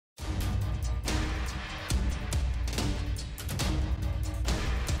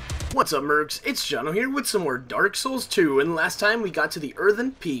What's up, Mercs? It's Jono here with some more Dark Souls 2, and last time we got to the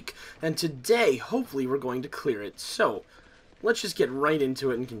Earthen Peak, and today, hopefully, we're going to clear it. So, let's just get right into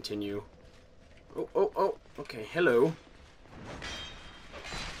it and continue. Oh, okay, hello.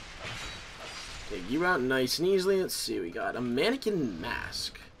 Take you out nice and easily. Let's see, we got a mannequin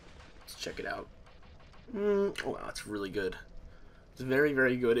mask. Let's check it out. Oh, wow, that's really good. It's very,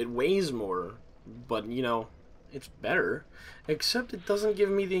 very good. It weighs more, but, you know, it's better, except it doesn't give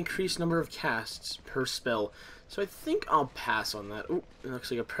me the increased number of casts per spell. So I think I'll pass on that. Oh, it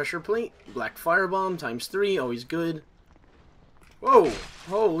looks like a pressure plate. Black Firebomb times 3, always good. Whoa!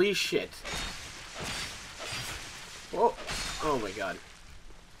 Holy shit. Whoa! Oh my god.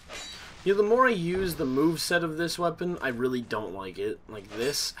 You know, the more I use the moveset of this weapon, I really don't like it. Like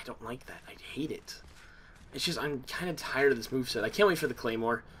this, I don't like that. I hate it. It's just, I'm kind of tired of this moveset. I can't wait for the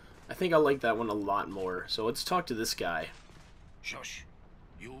Claymore. I think I'll like that one a lot more. So let's talk to this guy. Shush.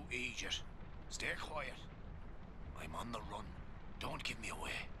 You idiot. Stay quiet. I'm on the run. Don't give me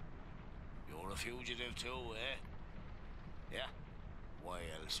away. You're a fugitive too, eh? Yeah? Why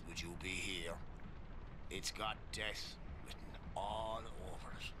else would you be here? It's got death written all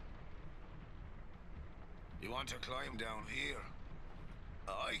over it. You want to climb down here?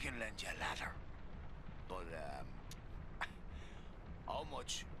 I can lend you a ladder. But, how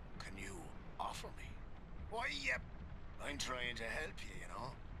much can you offer me? Why, yep, I'm trying to help you, you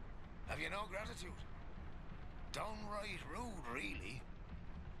know. Have you no gratitude? Downright rude, really.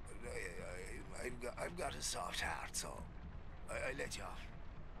 I've got a soft heart, so I let you off.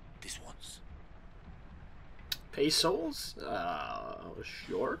 This once. Pay souls?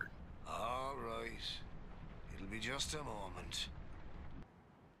 Sure. All right. It'll be just a moment.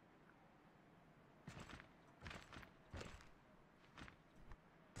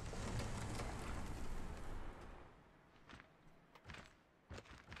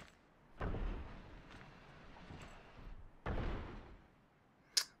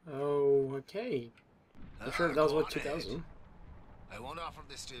 Oh, okay. I'm sure that was what, 2000? I won't offer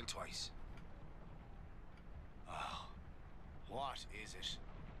this deal twice. Oh, what is it?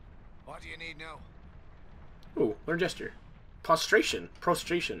 What do you need now? Ooh, learn gesture. Prostration,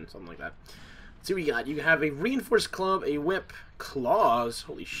 something like that. Let's see what we got. You have a reinforced club, a whip, claws,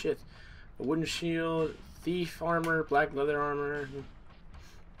 holy shit, a wooden shield, thief armor, black leather armor,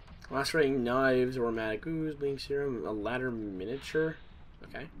 lacerating knives, aromatic ooze, bleeding serum, a ladder miniature.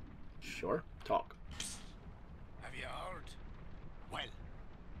 Okay, sure. Talk. Have you heard? Well,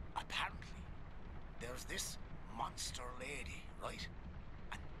 apparently, there's this monster lady, right?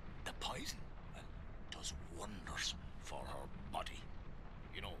 And the poison, well, does wonders for her body.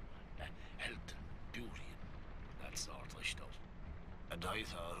 You know, health and beauty and that sort of stuff. And I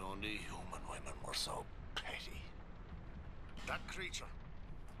thought only human women were so petty. That creature,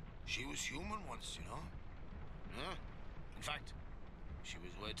 she was human once, you know? Yeah. In fact, she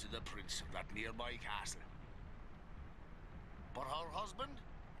was wed to the prince of that nearby castle. But her husband?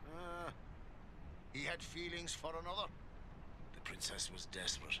 He had feelings for another. The princess was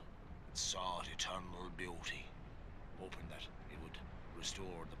desperate and sought eternal beauty, hoping that it would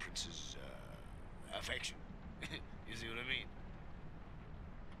restore the prince's affection. You see what I mean?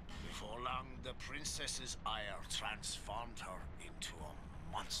 Before long, the princess's ire transformed her into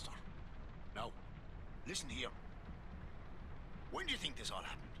a monster. Now, listen here. When do you think this all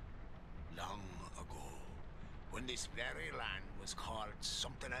happened? Long ago, when this very land was called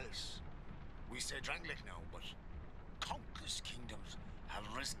something else. We say Drangleic now, but countless kingdoms have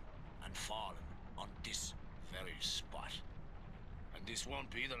risen and fallen on this very spot. And this won't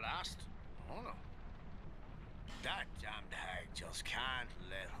be the last. Oh no. That damned hag just can't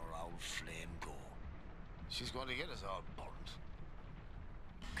let her old flame go. She's going to get us all burnt.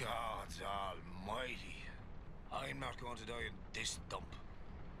 God almighty. I'm not going to die in this dump.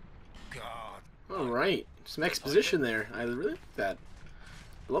 God. Alright. Some exposition there. I really like that.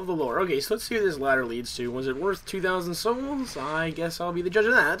 Love the lore. Okay, so let's see where this ladder leads to. Was it worth 2,000 souls? I guess I'll be the judge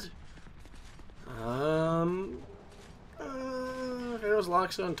of that. Pharaoh's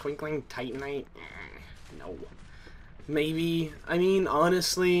Lockstone, Twinkling Titanite. No. Maybe. I mean,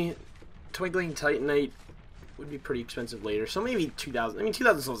 honestly, Twinkling Titanite would be pretty expensive later. So maybe 2,000. I mean,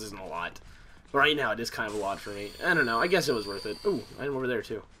 2,000 souls isn't a lot. But right now, it is kind of a lot for me. I don't know. I guess it was worth it. Ooh, item over there,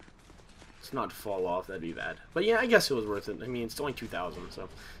 too. Let's not fall off. That'd be bad. But yeah, I guess it was worth it. I mean, it's only 2,000, so.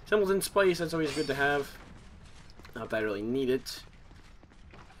 Symbols in space, that's always good to have. Not that I really need it.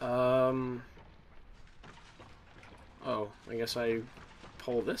 Oh, I guess I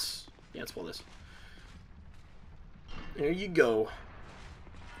pull this? Yeah, let's pull this. There you go.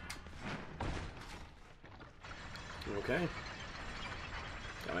 Okay.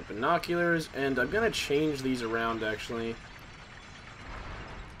 Got my binoculars, and I'm gonna change these around, actually.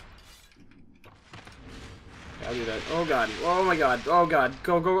 I'll do that. Oh god. Oh my god. Oh god.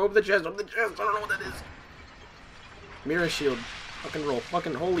 Go, go, open the chest. Open the chest. I don't know what that is. Mirror shield. Fucking roll.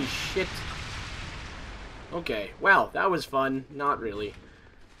 Fucking holy shit. Okay. Wow, that was fun. Not really.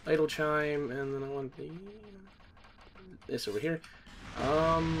 Idle chime, and then I want this over here.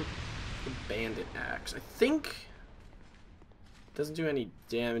 The bandit axe. I think it doesn't do any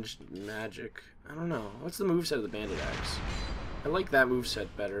damage magic. I don't know. What's the moveset of the bandit axe? I like that moveset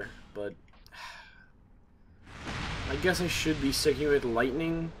better, but I guess I should be sticking with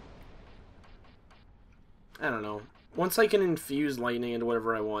lightning. I don't know. Once I can infuse lightning into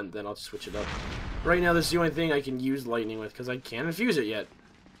whatever I want, then I'll switch it up. Right now, this is the only thing I can use lightning with, because I can't infuse it yet.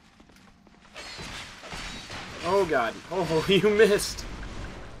 Oh god. Oh, you missed.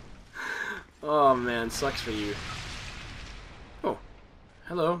 Oh man, sucks for you. Oh.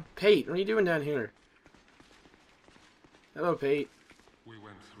 Hello. Pate, what are you doing down here? Hello, Pate. We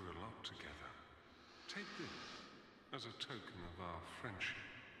went through a lot together. Take this as a token of our friendship.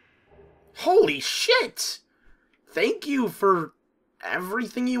 Holy shit! Thank you for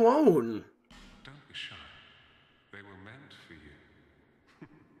everything you own. Don't be shy. They were meant for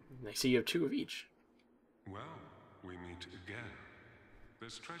you. I see you have 2 of each. Well, we meet again.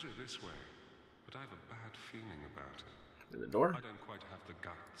 There's treasure this way, but I have a bad feeling about it. In the door? I don't quite have the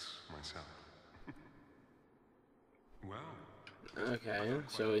guts myself. Well. Okay,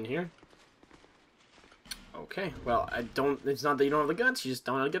 so in here? Okay, well, I don't, it's not that you don't have the guts, you just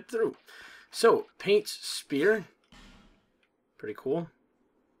don't know how to get through. So, Pate's spear. Pretty cool,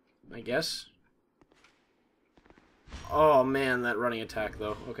 I guess. Oh man, that running attack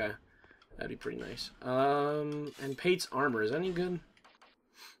though, okay. That'd be pretty nice. And Pate's armor, is that any good?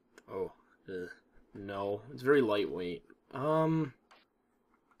 Oh, no, it's very lightweight. Yeah,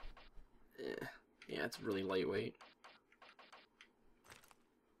 it's really lightweight.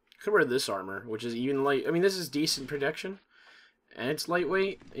 Could wear this armor, which is even light. I mean, this is decent protection, and it's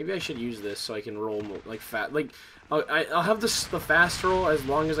lightweight. Maybe I should use this so I can roll like fat. Like, I'll have the fast roll as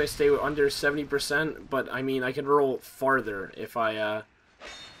long as I stay under 70%. But I mean, I can roll farther if I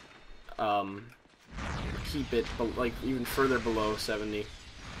keep it like even further below 70.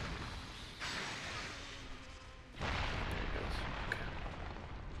 There it goes. Okay.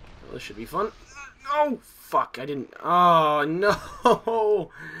 Well, this should be fun. Oh fuck! I didn't. Oh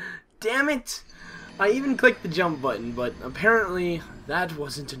no! Damn it! I even clicked the jump button, but apparently that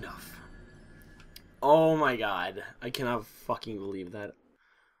wasn't enough. Oh my god. I cannot fucking believe that.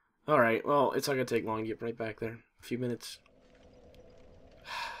 Alright, well, it's not gonna take long to get right back there. A few minutes.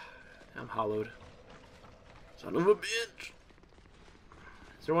 I'm hollowed. Son of a bitch!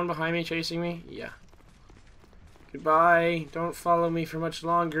 Is there one behind me chasing me? Yeah. Goodbye. Don't follow me for much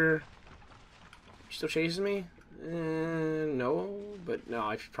longer. You still chasing me? No, but no,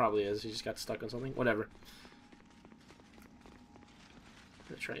 he probably is. He just got stuck on something. Whatever. I'm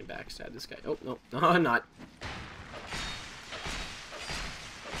gonna try and backstab this guy. Oh, no. No, I'm not.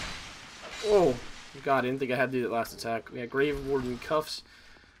 Oh, god, I didn't think I had to do that last attack. We got Grave Warden Cuffs.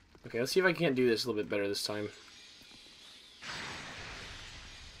 Okay, let's see if I can't do this a little bit better this time.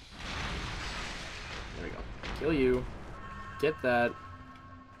 There we go. Kill you. Get that.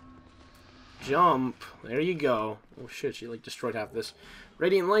 Jump. There you go. Oh shit, she like destroyed half of this.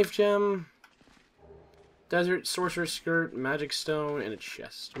 Radiant Life Gem. Desert, Sorcerer's Skirt, Magic Stone, and a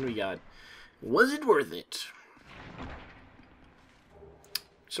chest. What do we got? Was it worth it?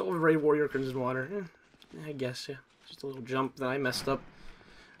 Soul of Raid Warrior, Crimson Water. I guess, yeah. Just a little jump that I messed up.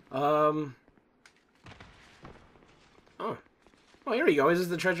 Oh. Oh, here we go. Is this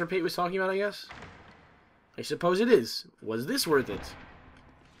the treasure Pate was talking about, I guess? I suppose it is. Was this worth it?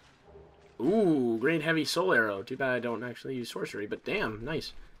 Ooh, great heavy soul arrow. Too bad I don't actually use sorcery, but damn,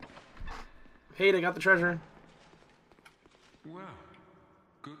 nice. Pate, I got the treasure. Well,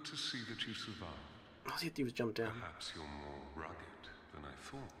 good to see that you survived. I'll see if he was jumped down. Perhaps you're more rugged than I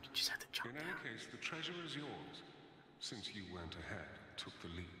thought. You just have to jump In down. any case, the treasure is yours, since you went ahead, took the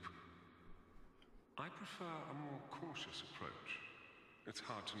leap. I prefer a more cautious approach. It's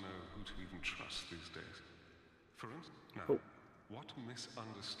hard to know who to even trust these days. For instance, now, what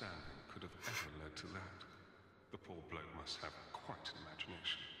misunderstanding could have ever led to that? The poor bloke must have quite an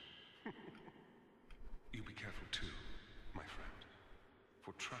imagination. You be careful too, my friend.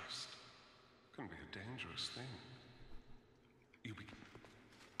 For trust can be a dangerous thing. You be...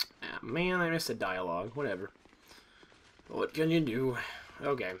 Ah, man, I missed a dialogue. Whatever. What can you do?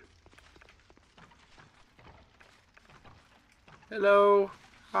 Okay. Hello.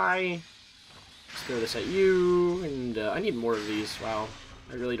 Hi. Let's throw this at you. And I need more of these. Wow.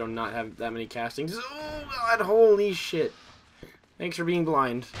 I really do not have that many castings. Oh god, holy shit. Thanks for being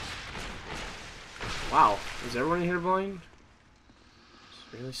blind. Wow, is everyone here blind?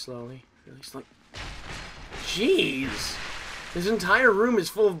 Just really slowly, really slow. Jeez! This entire room is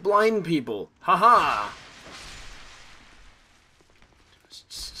full of blind people. Haha!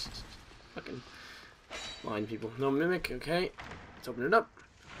 Fucking blind people. No mimic, okay. Let's open it up.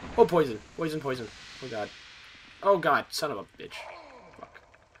 Oh, poison. Poison, poison. Oh god. Oh god, son of a bitch. Fuck.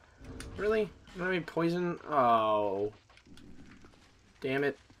 Really? Don't have any poison? Oh. Damn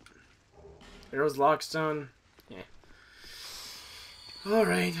it. Arrow's Lockstone. Yeah.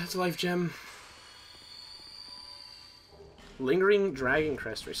 Alright, that's a life gem. Lingering Dragon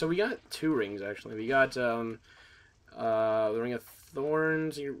Crest. So we got 2 rings, actually. We got, the Ring of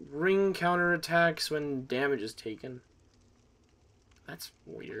Thorns. Your ring counter attacks when damage is taken. That's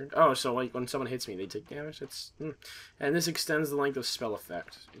weird. Oh, so, like, when someone hits me, they take damage? That's... And this extends the length of spell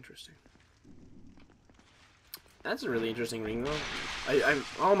effect. Interesting. That's a really interesting ring, though.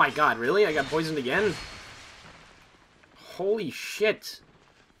 Oh my god, really? I got poisoned again? Holy shit.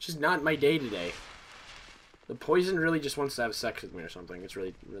 Just not my day today. The poison really just wants to have sex with me or something. It's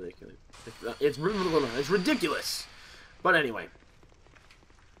really ridiculous. It's ridiculous. But anyway.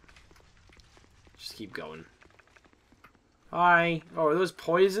 Just keep going. Hi. Oh, are those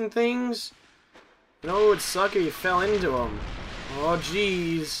poison things? You know, it would suck if you fell into them. Oh,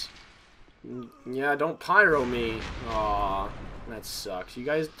 jeez. Yeah, don't pyro me. Aw, that sucks. You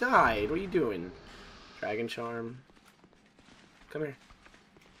guys died. What are you doing? Dragon Charm. Come here.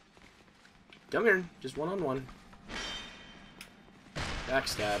 Come here. Just one-on-one.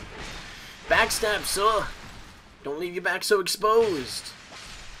 Backstab. Backstab, sir! Don't leave your back so exposed.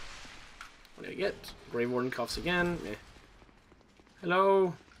 What do I get? Grave Warden Cuffs again. Eh.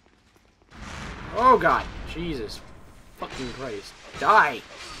 Hello? Oh, God. Jesus. Fucking Christ. Die!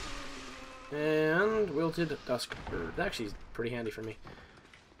 And Wilted Dusk Bird. That actually is pretty handy for me.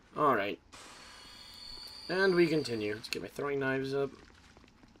 Alright. And we continue. Let's get my throwing knives up.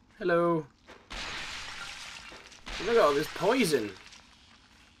 Hello. Look at all this poison.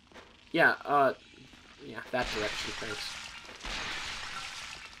 Yeah, yeah, that direction, thanks.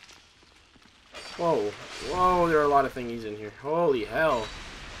 Whoa. Whoa, there are a lot of thingies in here. Holy hell.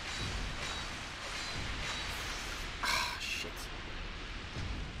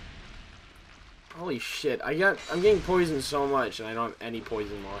 Holy shit, I'm getting poisoned so much and I don't have any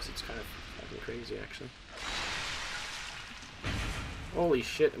poison loss. It's kind of fucking crazy, actually. Holy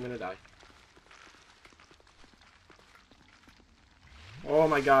shit, I'm gonna die. Oh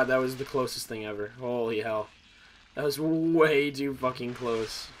my god, that was the closest thing ever. Holy hell. That was way too fucking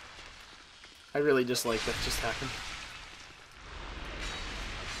close. I really dislike that just happened.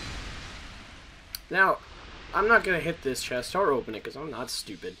 Now, I'm not gonna hit this chest or open it because I'm not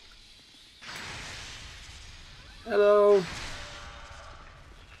stupid. Hello.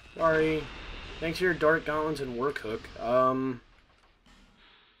 Sorry. Thanks for your Dark Gauntlets and Work Hook.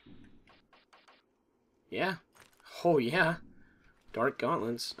 Yeah. Oh, yeah. Dark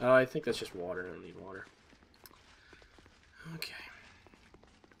Gauntlets. I think that's just water. I don't need water. Okay.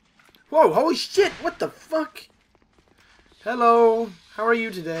 Whoa, holy shit! What the fuck? Hello. How are you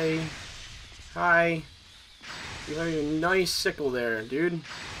today? Hi. You have a nice sickle there, dude.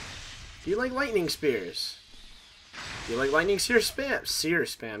 Do you like lightning spears? Do you like lightning seer spam? Seer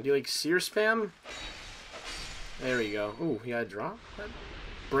spam. Do you like seer spam? There we go. Ooh, he got a drop?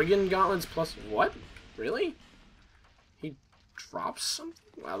 Brigand Gauntlets plus... What? Really? He drops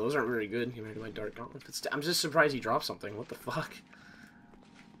something? Wow, those aren't very good compared to my Dark Gauntlets. I'm just surprised he dropped something. What the fuck?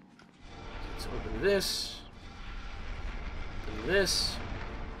 Let's open this. Open this.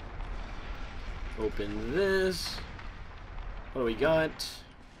 Open this. What do we got?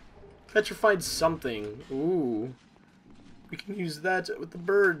 Petrified something. Ooh. We can use that with the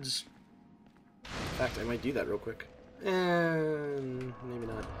birds. In fact, I might do that real quick. And maybe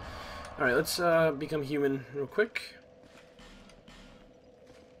not. Alright, let's become human real quick.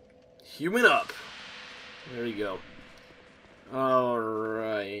 Human up! There we go.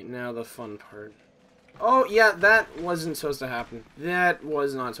 Alright, now the fun part. Oh, yeah, that wasn't supposed to happen. That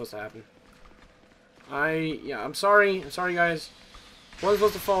was not supposed to happen. Yeah, I'm sorry. I'm sorry, guys. Wasn't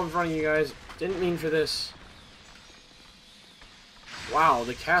supposed to fall in front of you guys. Didn't mean for this. Wow,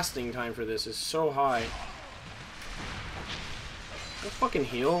 the casting time for this is so high. I'll fucking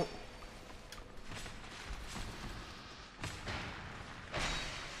heal.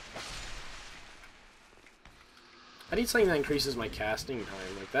 I need something that increases my casting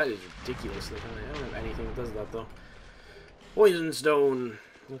time. Like, that is ridiculously high. I don't have anything that does that, though. Poison Stone.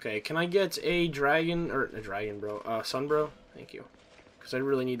 Okay, can I get a dragon, or a dragon, bro? Sun, bro? Thank you. Because I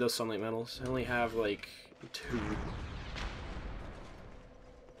really need those sunlight metals. I only have, like, 2.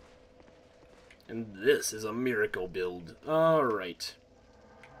 And this is a miracle build. Alright.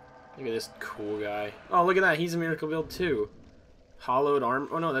 Look at this cool guy. Oh, look at that. He's a miracle build, too. Hollowed arm.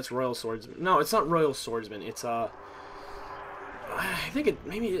 Oh, no, that's Royal Swordsman. No, it's not Royal Swordsman. It's, I think it...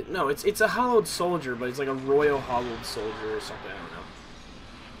 Maybe... No, it's a hollowed soldier, but it's like a royal hollowed soldier or something. I don't know.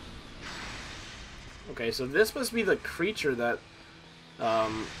 Okay, so this must be the creature that... I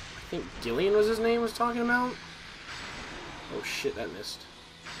think Gillian was his name was talking about? Oh, shit, that missed.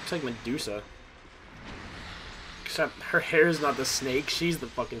 Looks like Medusa. Except her hair is not the snake, she's the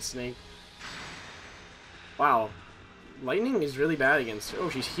fucking snake. Wow. Lightning is really bad against her. Oh,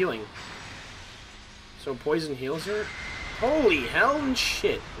 she's healing. So poison heals her? Holy hell and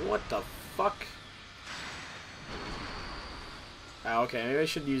shit. What the fuck? Ah, okay, maybe I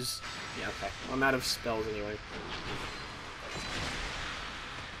should use... Yeah, okay. I'm out of spells anyway.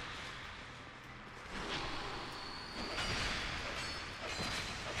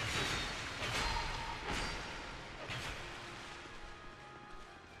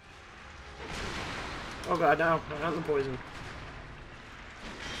 Oh god, no. Not the poison.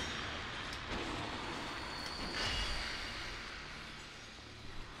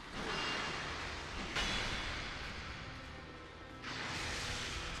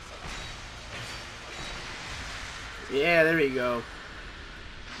 Yeah, there you go.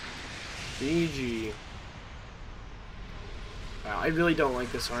 GG. Wow, I really don't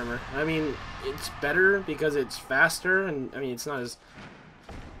like this armor. I mean, it's better because it's faster, and I mean, it's not as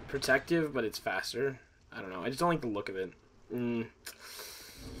protective, but it's faster. I don't know. I just don't like the look of it. I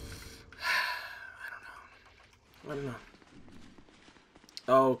don't know.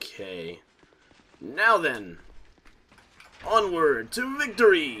 Okay. Now then. Onward to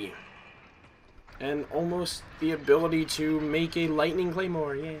victory! And almost the ability to make a lightning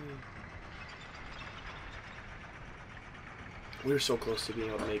claymore. Yay. We're so close to being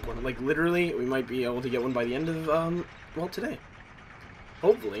able to make one. Like, literally, we might be able to get one by the end of, well, today.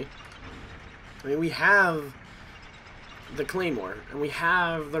 Hopefully. I mean, we have the claymore, and we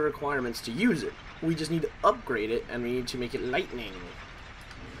have the requirements to use it. We just need to upgrade it, and we need to make it lightning.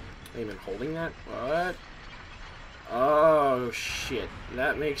 I've been holding that? What? Oh, shit.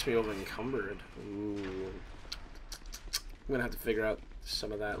 That makes me over encumbered. Ooh. I'm gonna have to figure out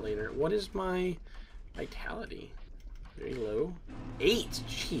some of that later. What is my vitality? Very low. 8!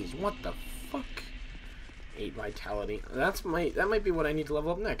 Jeez, what the fuck? 8 vitality. That might be what I need to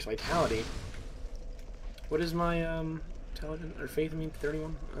level up next. Vitality. What is my intelligence or faith? I mean,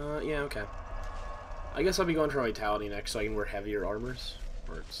 31. Yeah, okay. I guess I'll be going for vitality next, so I can wear heavier armors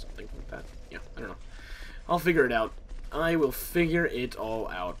or something like that. Yeah, I don't know. I'll figure it out. I will figure it all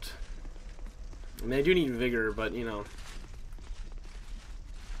out. I mean, I do need vigor, but you know.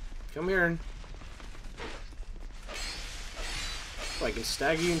 Come here. Oh, I can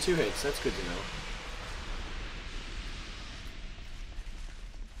stagger you in 2 hits. That's good to know.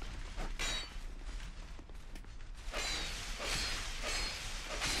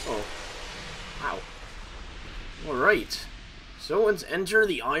 Oh. Wow. Alright. So let's enter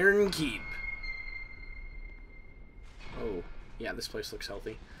the Iron Keep. Oh. Yeah, this place looks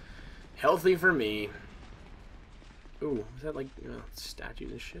healthy. Healthy for me. Ooh, is that like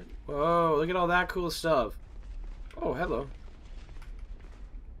statues and shit? Whoa, look at all that cool stuff. Oh, hello.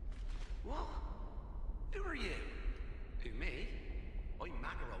 What? Who are you? Who, me? I'm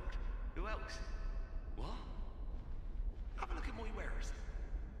MacLeod. Who else? What? Have a look at my wares.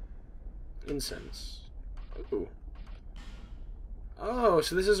 Incense. Ooh. Oh,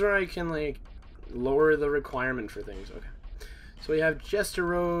 so this is where I can, like, lower the requirement for things. Okay. So we have Jester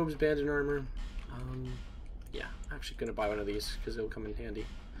Robes, Bandit Armor. Yeah, I'm actually going to buy one of these because it'll come in handy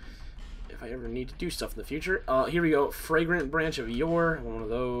if I ever need to do stuff in the future. Here we go. Fragrant Branch of Yore. One of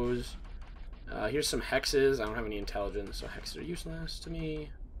those. Here's some hexes. I don't have any intelligence, so hexes are useless to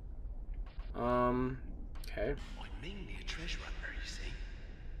me. Okay. I'm mainly a treasure hunter, you see.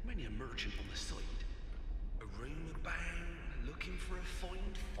 Mainly a merchant on the side. Around the bang, looking for a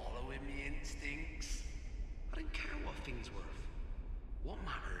find, following my instincts. I don't care what thing's worth. What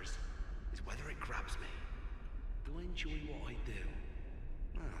matters is whether it grabs me. Do I enjoy what I do?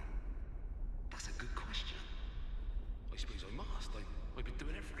 Well, that's a good question. I suppose I must. I've been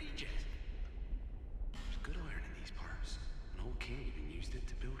doing it for ages. There's good iron in these parts. An old king even used it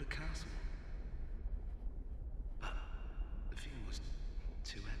to build a castle. But the thing was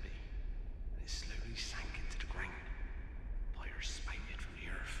too heavy. It slowly sank into the ground. Fire spouted from the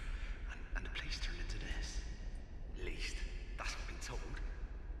earth, and the place turned into this. At least, that's what I've been told.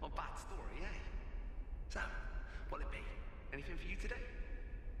 What a bad story, eh? So, what'll it be? Anything for you today?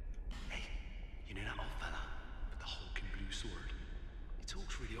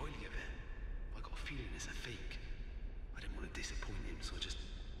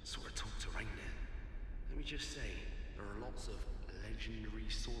 just say there are lots of legendary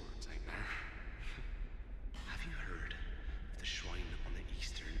swords out there? Have you heard of the shrine on the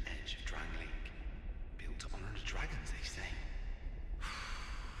eastern edge of Drang Lake? Built to honor the dragons, they say.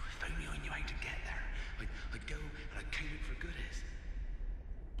 If only I knew how to get there. I'd go and I'd count it for goodies.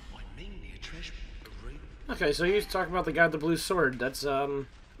 I'm mainly a treasure room. Okay, so you talking about the guy with the blue sword. That's,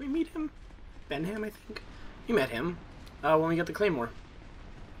 we meet him? Benham, I think? We met him, when we got the Claymore.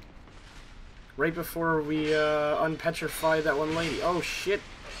 Right before we, unpetrified that one lady. Oh, shit.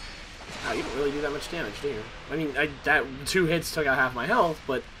 Wow, you don't really do that much damage, do you? I mean, that 2 hits took out half my health,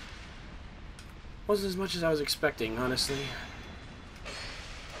 but wasn't as much as I was expecting, honestly.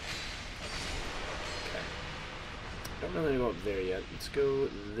 Okay. Don't really go up there yet. Let's go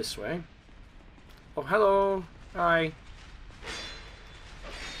this way. Oh, hello. Hi.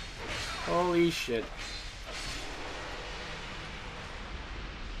 Holy shit.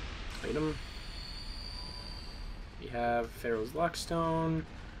 Item. We have Pharaoh's Lockstone.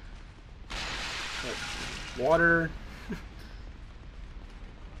 Water.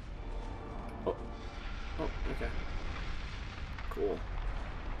 Oh, okay. Cool.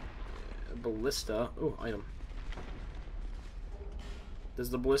 Ballista. Oh, item. Does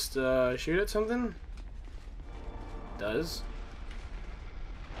the ballista shoot at something? Does.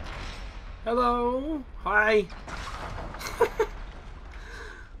 Hello. Hi.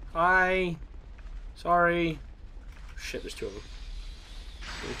 Hi. Sorry. Shit, there's 2 of them.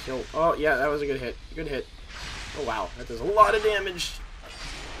 Kill. Oh, yeah, that was a good hit. Good hit. Oh, wow. That does a lot of damage.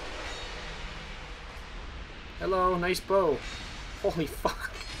 Hello, nice bow. Holy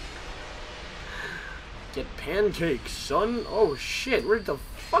fuck. Get pancakes, son. Oh, shit. Where the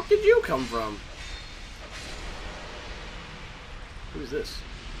fuck did you come from? Who's this?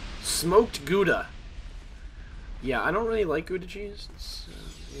 Smoked Gouda. Yeah, I don't really like Gouda cheese.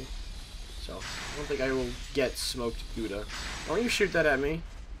 So, I don't think I will get smoked Gouda. Don't you shoot that at me.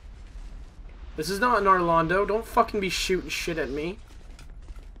 This is not an Orlando. Don't fucking be shooting shit at me.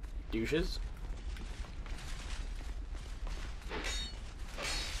 Douches.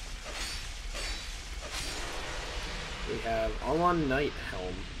 We have All-on Knight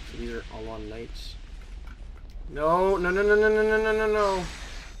Helm. So these are All-on Knights. No, no, no, no, no, no, no, no, no, no.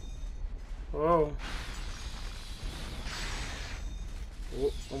 Oh.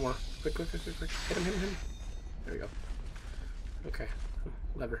 Oh, one more. Quick, quick, quick, quick, quick. Hit him, hit him, hit him. There we go. Okay.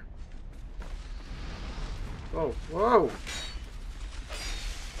 Lever. Whoa, whoa!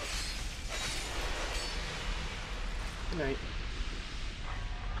 Good night.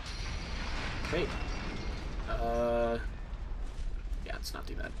 Okay. Yeah, it's not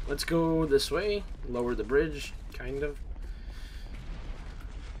too bad. Let's go this way. Lower the bridge, kind of.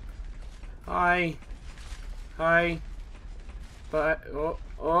 Hi. Hi. But oh,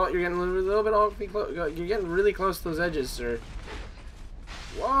 you're getting a little bit awfully close. You're getting really close to those edges, sir.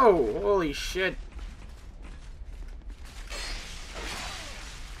 Whoa! Holy shit!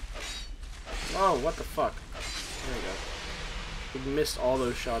 Oh, what the fuck? There we go. We missed all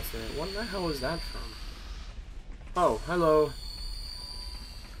those shots there. What the hell is that from? Oh, hello.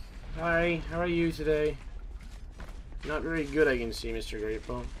 Hi, how are you today? Not very good, I can see, Mr.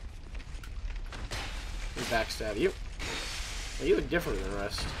 Grateful. We backstab you. Well, you look different than the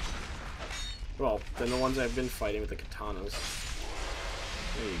rest. Well, than the ones I've been fighting with the katanas.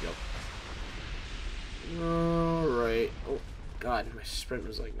 There you go. Alright. Oh, God, my sprint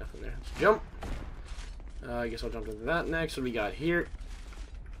was like nothing there. Let's jump. I guess I'll jump into that next. What do we got here?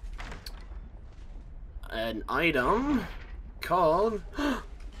 An item called...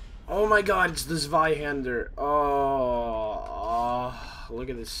 Oh my God, it's the Zweihander. Oh, look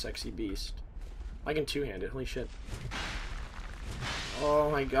at this sexy beast. I can two-hand it. Holy shit. Oh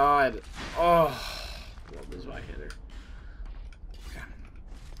my God. Oh, love the Zweihander. Okay.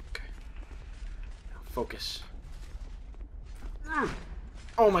 Okay. Now focus.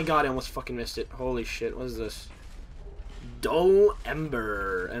 Oh my God, I almost fucking missed it. Holy shit, what is this? Dull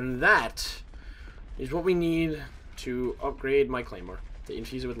Ember. And that is what we need to upgrade my Claymore. To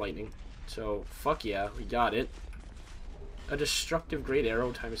infuse it with lightning. So, fuck yeah, we got it. A destructive great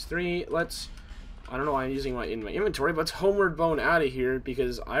arrow ×3. Let's... I don't know why I'm using my in my inventory, but let's homeward bone out of here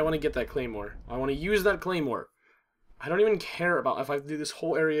because I want to get that Claymore. I want to use that Claymore. I don't even care about if I have to do this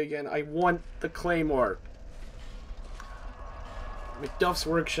whole area again. I want the Claymore. McDuff's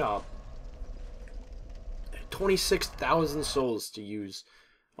Workshop. 26,000 souls to use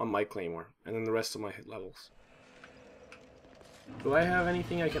on my Claymore. And then the rest of my hit levels. Do I have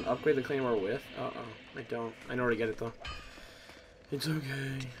anything I can upgrade the Claymore with? Uh-oh. I don't. I know where to get it, though. It's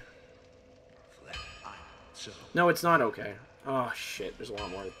okay. No, it's not okay. Oh, shit. There's a lot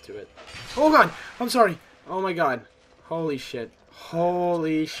more to it. Oh, God! I'm sorry! Oh my god. Holy shit.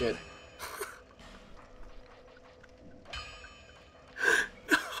 Holy shit.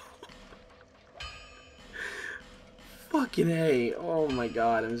 Fucking A. Oh my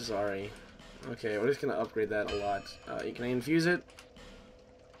god, I'm sorry. Okay, we're just gonna upgrade that a lot. Can I infuse it?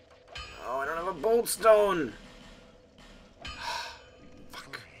 Oh, I don't have a bolt stone!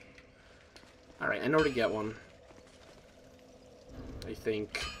 Fuck. Alright, I know where to get one. I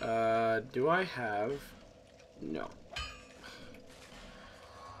think. Do I have... No.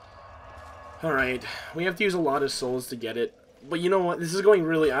 Alright, we have to use a lot of souls to get it. But you know what? This is going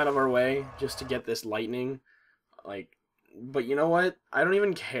really out of our way just to get this lightning. Like, but you know what? I don't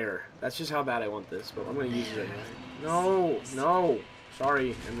even care. That's just how bad I want this, but I'm gonna use it anyway. No! No!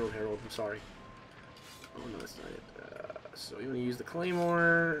 Sorry, Emerald Herald, I'm sorry. Oh no, that's not it. So we're gonna use the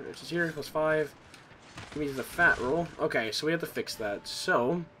Claymore, which is here, +5. Let me use the fat roll. Okay, so we have to fix that.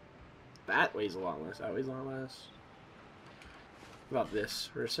 So, that weighs a lot less. That weighs a lot less. What about this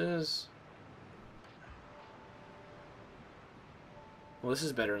versus... Well, this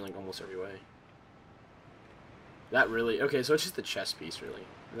is better in like almost every way. That really... Okay, so it's just the chest piece, really.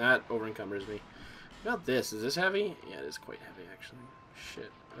 That over-encumbers me. What about this? Is this heavy? Yeah, it is quite heavy, actually.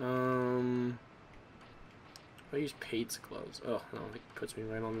 Shit. I use Pate's gloves. Oh, no, it puts me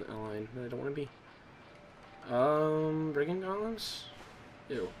right on the line that I don't want to be. Brigand gauntlets?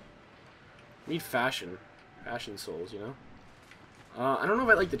 Ew. Need fashion. Fashion souls, you know? I don't know if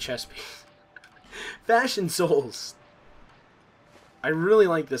I like the chest piece. Fashion souls! I really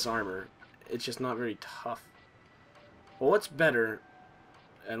like this armor. It's just not very tough. Well, what's better?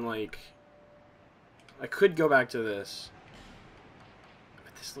 And, like... I could go back to this.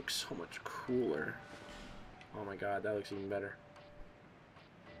 But this looks so much cooler. Oh my god, that looks even better.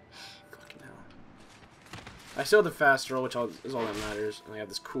 Fucking hell. I still have the fast roll, which is all that matters. And I have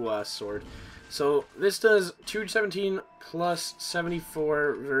this cool-ass sword. So, this does 217 plus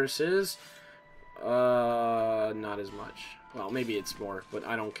 74 versus... not as much. Well, maybe it's more, but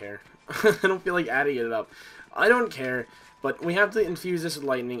I don't care. I don't feel like adding it up. I don't care, but we have to infuse this with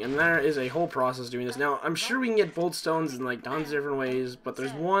lightning, and there is a whole process doing this. Now, I'm sure we can get bolt stones in, like, tons of different ways, but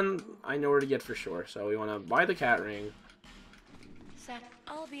there's one I know where to get for sure. So we want to buy the cat ring. Seth,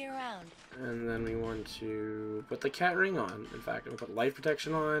 I'll be around. And then we want to put the cat ring on. In fact, I'm going to put life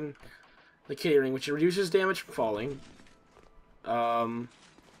protection on. The kitty ring, which reduces damage from falling. Then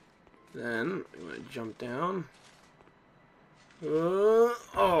we want to jump down.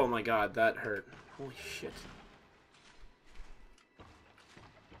 Oh my god, that hurt. Holy shit.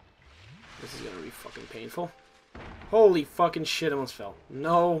 This is gonna be fucking painful. Holy fucking shit, I almost fell.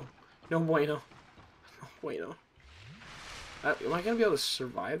 No. No bueno. No bueno. Am I gonna be able to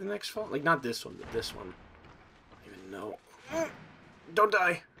survive the next fall? Like, not this one, but this one. I don't even know. Don't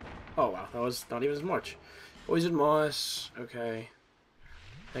die! Oh wow, that was not even as much. Poison moss. Okay.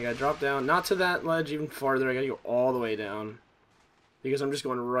 I gotta drop down. Not to that ledge, even farther. I gotta go all the way down. Because I'm just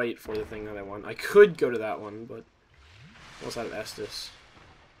going right for the thing that I want. I could go to that one, but... I also have Estus.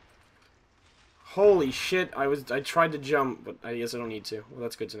 Holy shit, I tried to jump, but I guess I don't need to. Well,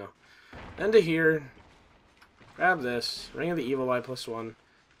 that's good to know. Then to here. Grab this. Ring of the Evil Eye +1.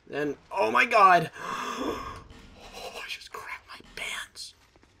 Then, oh my god! Oh, I just grabbed my pants.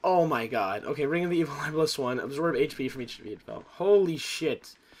 Oh my god. Okay, Ring of the Evil Eye +1. Absorb HP from each defeated foe. Holy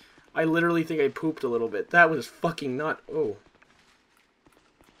shit. I literally think I pooped a little bit. That was fucking not... Oh.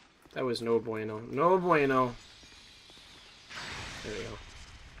 That was no bueno. No bueno. There we go.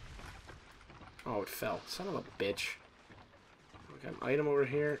 Oh, it fell. Son of a bitch. Okay, an item over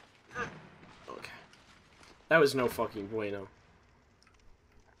here. Okay. That was no fucking bueno.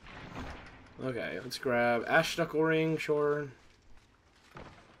 Okay, let's grab Ash Knuckle Ring, sure.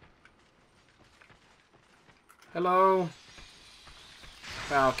 Hello?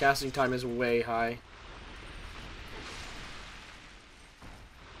 Wow, casting time is way high.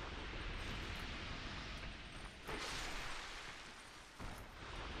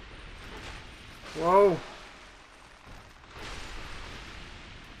 Whoa!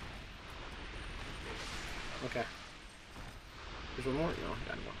 Okay. There's one more? No, I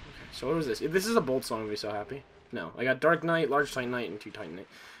got one. Okay, so what was this? If this is a bolt stone, I'd be so happy. No, I got Dark Knight, Large Titan Knight, and 2 Titan Knight.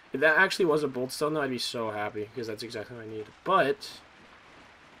 If that actually was a bolt stone, though, I'd be so happy, because that's exactly what I need. But,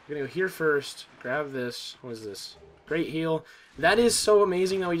 we're gonna go here first, grab this. What is this? Great Heal. That is so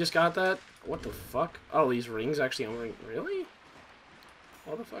amazing that we just got that. What the fuck? Oh, these rings actually only... Really?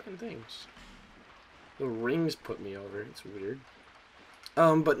 All the fucking things. The rings put me over. It's weird.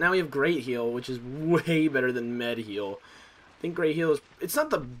 But now we have Great Heal, which is way better than Med Heal. I think Great Heal is... It's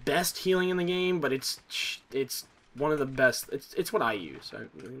not the best healing in the game, but it's one of the best. It's what I use.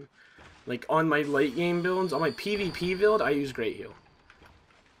 Like, on my late game builds, on my PvP build, I use Great Heal.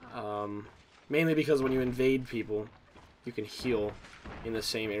 Mainly because when you invade people, you can heal in the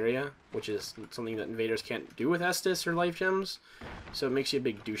same area, which is something that invaders can't do with Estus or Life Gems. So it makes you a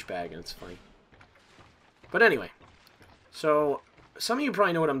big douchebag, and it's funny. But anyway, so some of you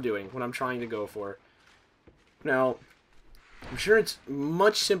probably know what I'm doing, what I'm trying to go for. Now, I'm sure it's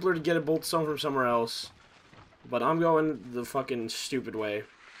much simpler to get a bolt stone from somewhere else, but I'm going the fucking stupid way.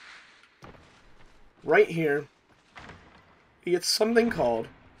 Right here, you get something called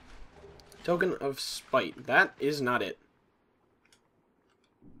Token of Spite. That is not it.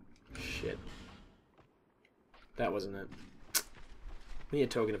 Shit. That wasn't it. We need a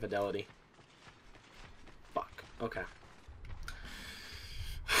Token of Fidelity. Fuck. Okay.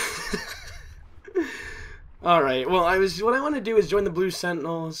 Alright, well, what I want to do is join the Blue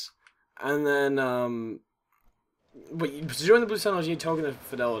Sentinels, and then, but to join the Blue Sentinels, you need Token of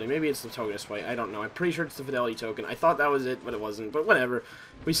Fidelity. Maybe it's the Token of Spite. I don't know. I'm pretty sure it's the Fidelity token. I thought that was it, but it wasn't. But whatever.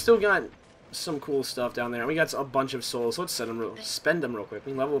 We still got some cool stuff down there. We got a bunch of souls. So let's spend them real quick.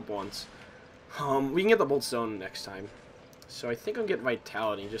 We can level up once. We can get the Bolt Stone next time. So I think I'll get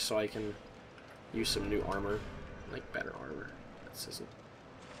Vitality just so I can use some new armor. Like, better armor. This isn't...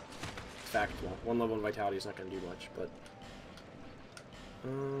 In fact, well, one level in Vitality is not going to do much, but...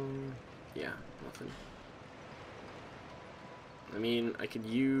 yeah, nothing. I mean, I could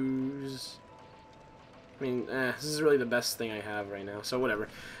use... I mean, this is really the best thing I have right now, so whatever.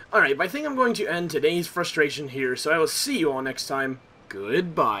 Alright, but I think I'm going to end today's frustration here, so I will see you all next time.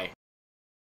 Goodbye.